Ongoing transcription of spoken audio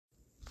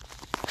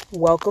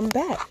Welcome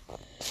back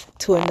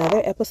to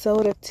another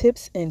episode of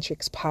Tips and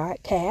Tricks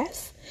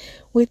Podcast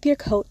with your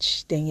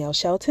coach, Danielle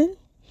Shelton.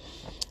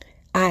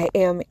 I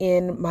am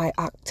in my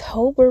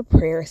October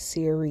prayer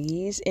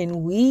series,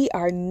 and we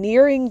are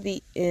nearing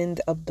the end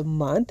of the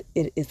month.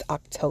 It is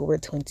October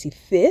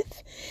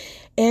 25th,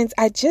 and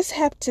I just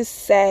have to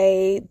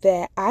say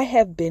that I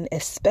have been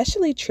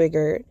especially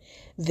triggered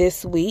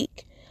this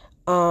week,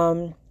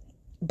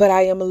 but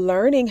I am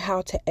learning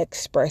how to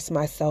express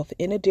myself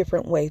in a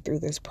different way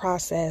through this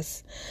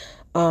process.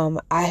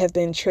 I have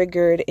been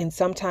triggered, and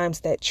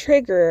sometimes that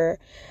trigger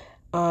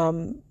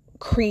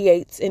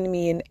creates in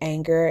me an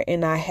anger,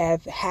 and I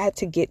have had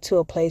to get to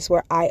a place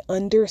where I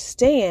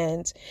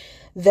understand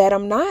that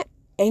I'm not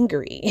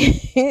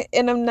angry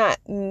and I'm not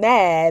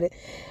mad,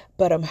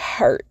 but I'm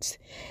hurt.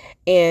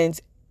 And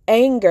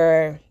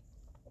anger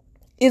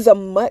is a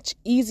much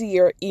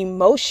easier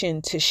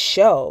emotion to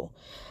show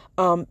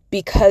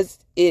because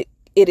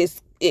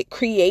it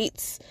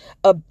creates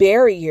a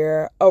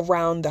barrier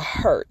around the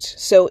hurt.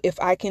 So if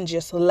I can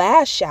just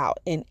lash out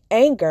in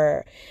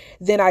anger,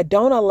 then I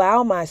don't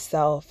allow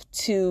myself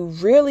to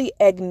really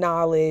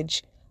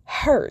acknowledge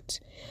hurt.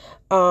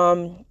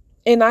 And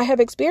I have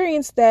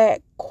experienced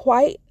that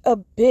quite a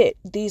bit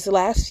these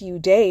last few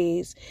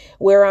days,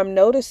 where I'm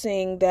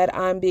noticing that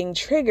I'm being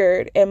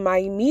triggered and my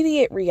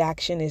immediate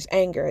reaction is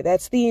anger.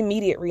 That's the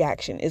immediate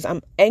reaction, is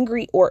I'm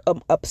angry or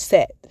I'm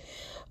upset.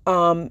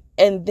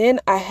 And then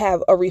I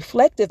have a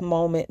reflective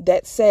moment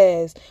that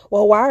says,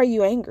 well, why are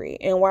you angry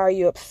and why are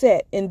you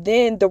upset? And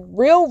then the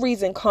real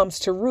reason comes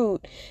to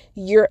root.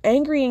 You're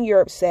angry and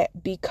you're upset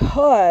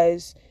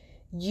because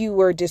you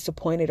were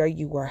disappointed or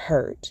you were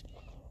hurt.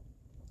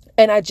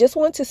 And I just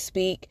want to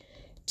speak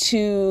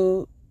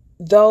to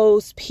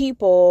those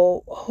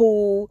people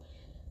who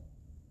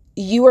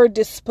you are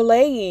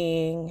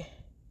displaying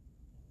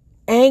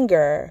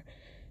anger,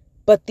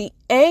 but the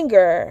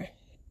anger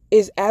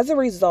is as a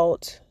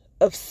result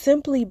of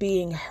simply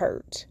being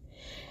hurt.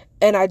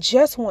 And I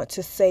just want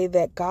to say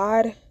that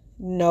God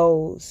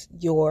knows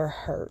your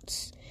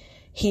hurts.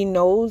 He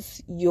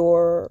knows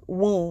your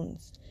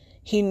wounds.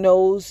 He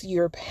knows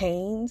your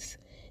pains.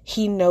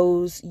 He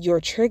knows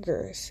your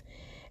triggers.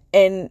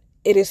 And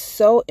it is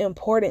so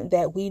important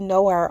that we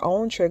know our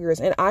own triggers.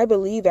 And I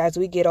believe as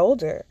we get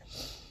older,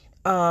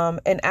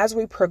 and as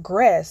we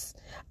progress,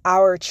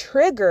 our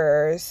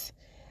triggers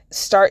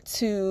start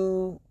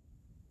to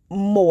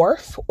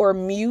morph or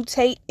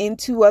mutate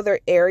into other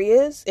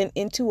areas and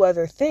into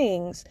other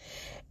things.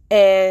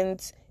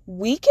 And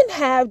we can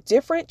have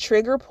different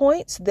trigger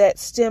points that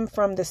stem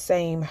from the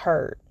same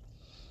hurt.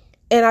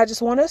 And I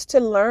just want us to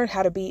learn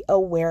how to be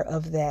aware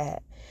of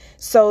that.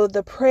 So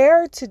the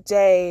prayer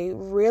today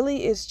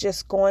really is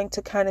just going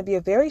to kind of be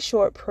a very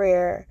short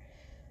prayer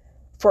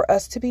for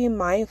us to be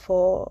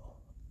mindful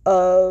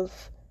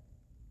of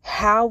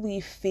how we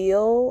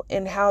feel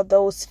and how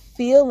those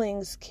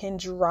feelings can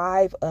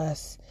drive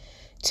us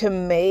to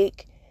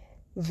make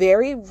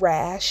very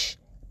rash,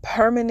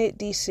 permanent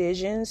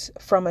decisions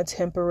from a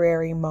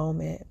temporary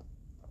moment.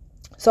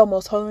 So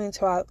most holy and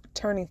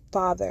eternal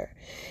Father,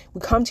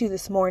 we come to you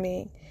this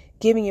morning,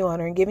 giving you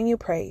honor and giving you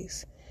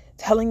praise,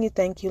 telling you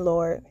thank you,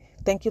 Lord.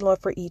 Thank you, Lord,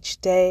 for each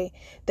day.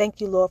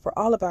 Thank you, Lord, for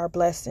all of our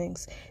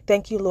blessings.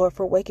 Thank you, Lord,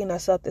 for waking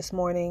us up this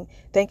morning.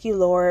 Thank you,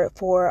 Lord,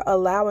 for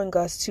allowing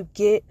us to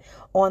get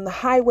on the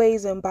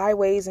highways and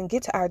byways and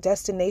get to our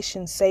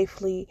destination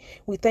safely.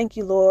 We thank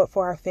you, Lord,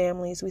 for our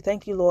families. We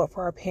thank you, Lord,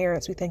 for our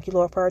parents. We thank you,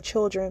 Lord, for our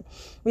children.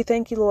 We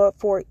thank you, Lord,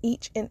 for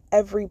each and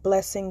every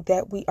blessing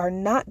that we are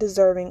not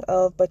deserving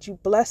of, but you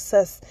bless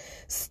us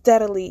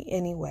steadily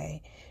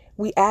anyway.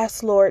 We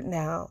ask, Lord,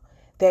 now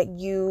that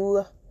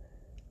you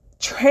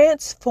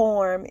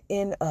transform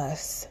in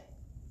us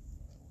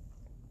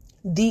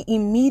the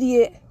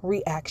immediate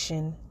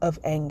reaction of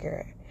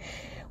anger.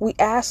 We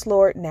ask,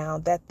 Lord, now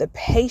that the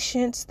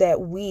patience that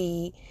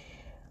we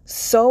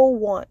so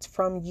want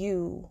from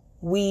you,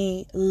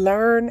 we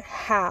learn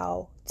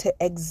how to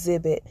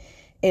exhibit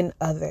in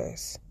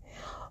others.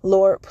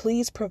 Lord,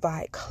 please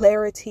provide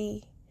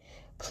clarity.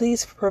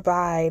 Please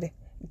provide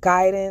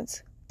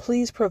guidance.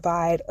 Please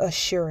provide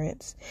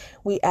assurance.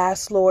 We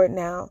ask, Lord,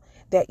 now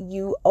that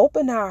you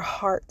open our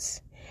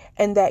hearts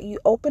and that you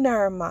open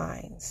our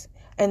minds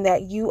and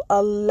that you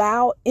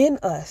allow in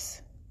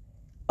us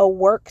a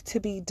work to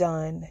be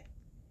done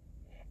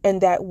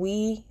and that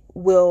we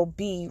will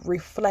be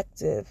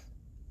reflective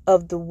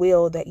of the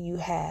will that you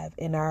have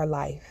in our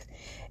life.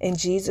 In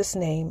Jesus'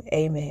 name,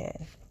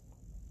 amen.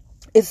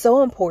 It's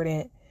so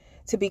important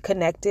to be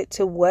connected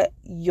to what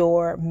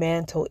your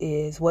mantle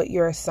is, what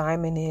your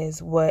assignment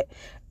is, what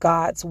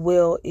God's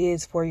will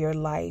is for your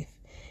life.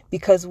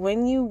 Because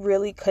when you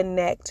really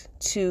connect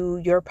to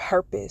your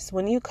purpose,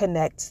 when you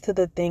connect to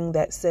the thing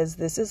that says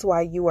this is why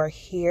you are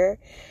here,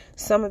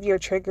 some of your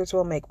triggers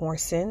will make more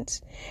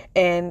sense.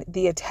 And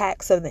the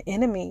attacks of the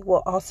enemy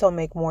will also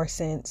make more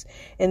sense.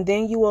 And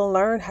then you will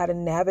learn how to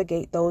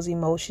navigate those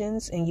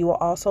emotions. And you will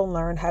also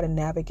learn how to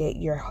navigate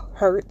your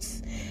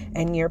hurts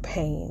and your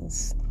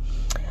pains.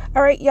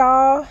 All right,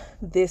 y'all.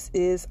 This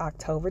is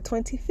October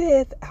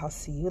 25th. I'll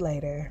see you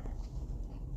later.